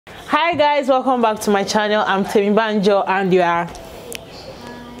Hi guys, welcome back to my channel. I'm Temmybanjo and you are...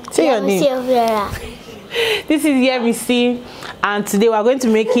 Say your name. This is Yemisi and today we're going to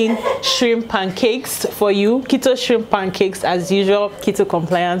be making shrimp pancakes for you. Keto shrimp pancakes as usual, keto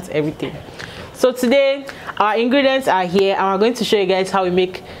compliant, everything. So today our ingredients are here and we're going to show you guys how we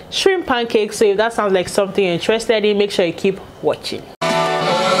make shrimp pancakes. So if that sounds like something you're interested in, make sure you keep watching.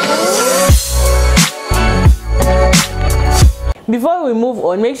 Before we move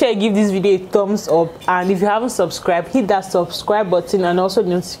on, make sure you give this video a thumbs up, and if you haven't subscribed, hit that subscribe button and also the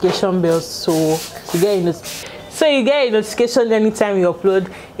notification bell so you get a notification anytime we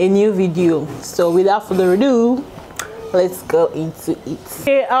upload a new video. So without further ado, let's go into it.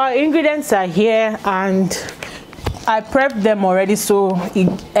 Okay, our ingredients are here and I prepped them already, so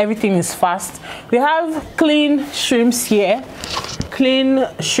everything is fast. We have clean shrimps here,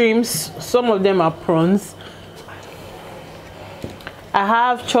 some of them are prawns. I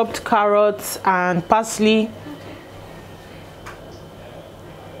have chopped carrots and parsley,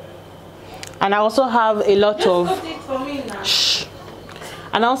 and I also have a lot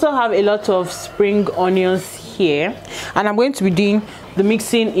of spring onions here, and I'm going to be doing the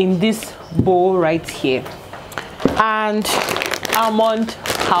mixing in this bowl right here, and almond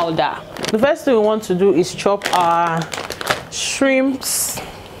powder. The first thing we want to do is chop our shrimps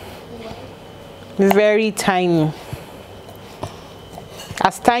very tiny.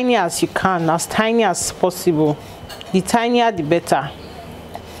 As tiny as you can, as tiny as possible. The tinier the better.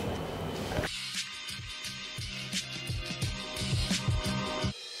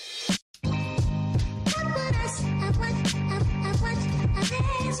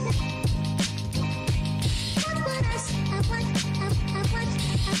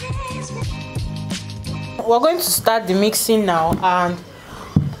 We're going to start the mixing now, and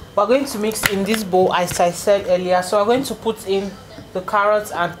we're going to mix in this bowl as I said earlier. So we're going to put in the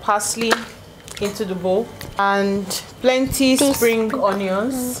carrots and parsley into the bowl and plenty spring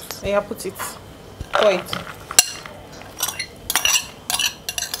onions. Yeah, put it. Wait.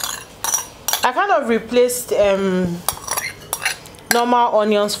 I kind of replaced normal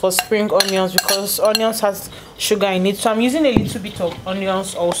onions for spring onions because onions has sugar in it. So I'm using a little bit of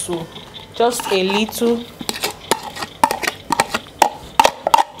onions also. Just a little.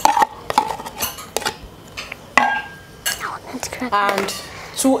 And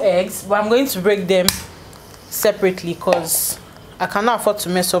 2 eggs, but I'm going to break them separately because I cannot afford to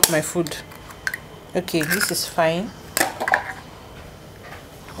mess up my food. Okay, this is fine.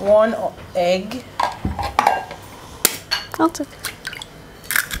 1 egg. I'll take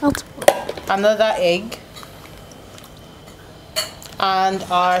it. Another egg. And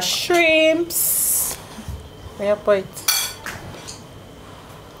our shrimps. Where point?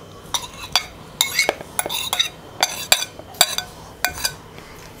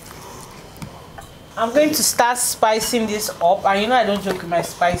 I'm going to start spicing this up, and you know I don't joke with my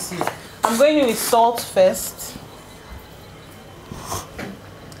spices. I'm going in with salt first.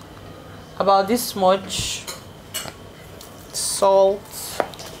 About this much salt.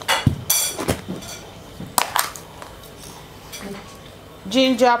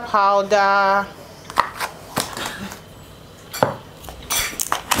 Ginger powder.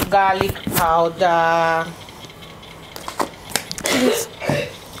 Garlic powder.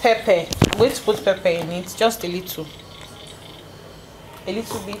 Pepper. I'm going to put pepper in it, just a little bit.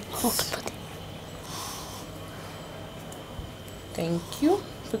 Thank you.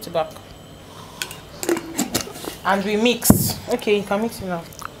 Put it back. And we mix. Okay, you can mix it now.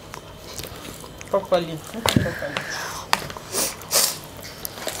 Properly.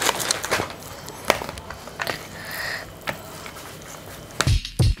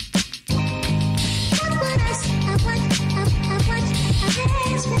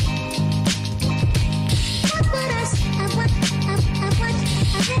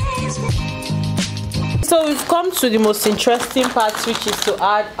 So we've come to the most interesting part, which is to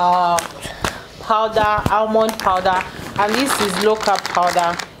add our powder, almond powder, and this is low carb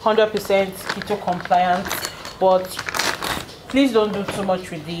powder, 100% keto compliant, but please don't do too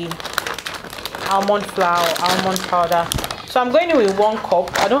much with the almond flour or almond powder. So I'm going in with 1 cup.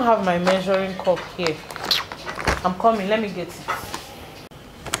 I don't have my measuring cup here. I'm coming, let me get it.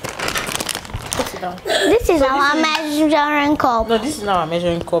 This is our measuring cup. No, this is not our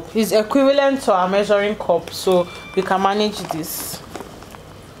measuring cup. It's equivalent to our measuring cup, so we can manage this.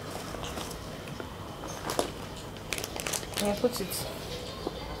 Yeah, put it.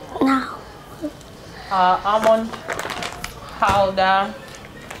 Now. Almond powder.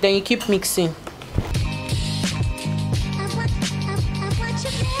 Then you keep mixing.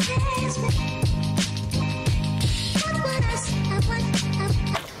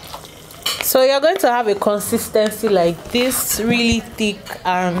 So you're going to have a consistency like this, really thick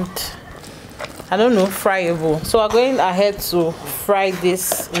and I don't know, friable. So we're going ahead to fry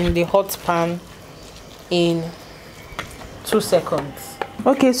this in the hot pan in 2 seconds.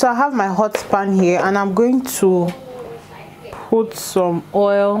 Okay, so I have my hot pan here and I'm going to put some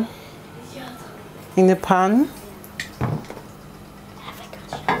oil in the pan.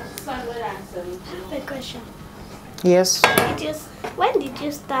 Yes. When did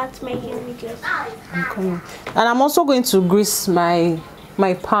you start making videos? I'm coming. And I'm also going to grease my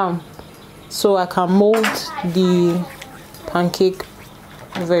palm so I can mold the pancake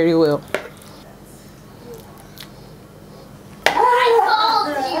very well.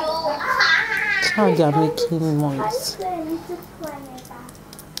 How they are making noise.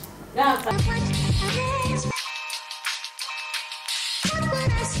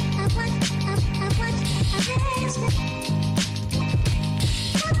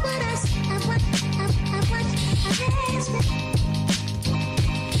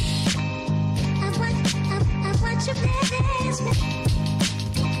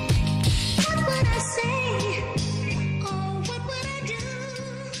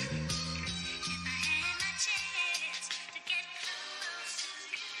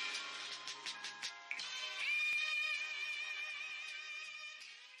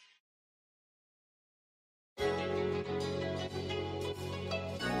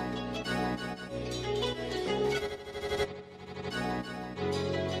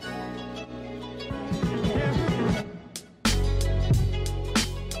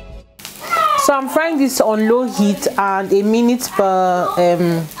 So I'm frying this on low heat and a minute per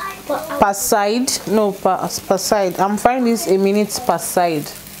side. No, per side. I'm frying this a minute per side.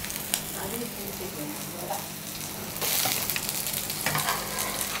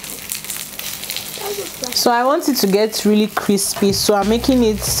 So I want it to get really crispy, so I'm making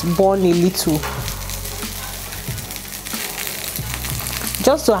it burn a little,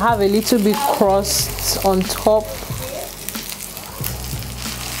 just to have a little bit crust on top.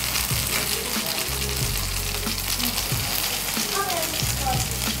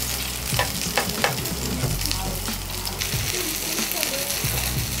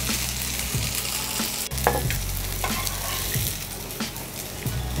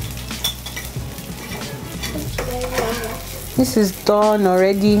 This is done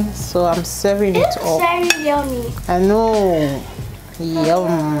already, so I'm serving it up. Very yummy. I know.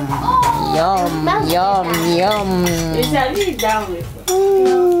 Yum, yum, yum, yum.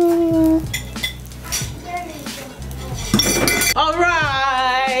 All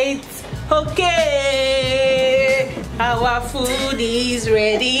right. Okay. Our food is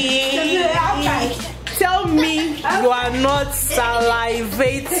ready. Tell me you are not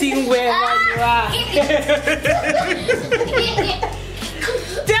salivating wherever you are.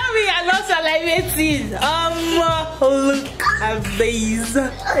 Tell me you're not salivating. Look at these.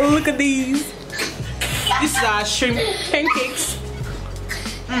 Look at these. These are shrimp pancakes.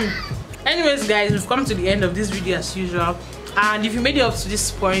 Anyways, guys, we've come to the end of this video as usual. And if you made it up to this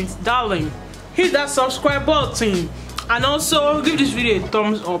point, darling, hit that subscribe button. And also give this video a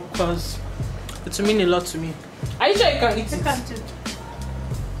thumbs up because it will mean a lot to me. Are you sure you can eat it?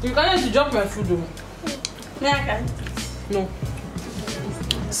 You can't just drop my food though. Yeah, I can. No.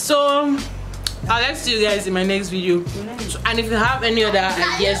 So I'll see you guys in my next video. And if you have any other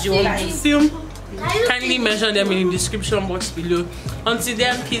ideas you want to film, kindly mention them in the description box below. Until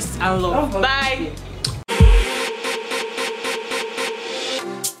then, peace and love. Bye.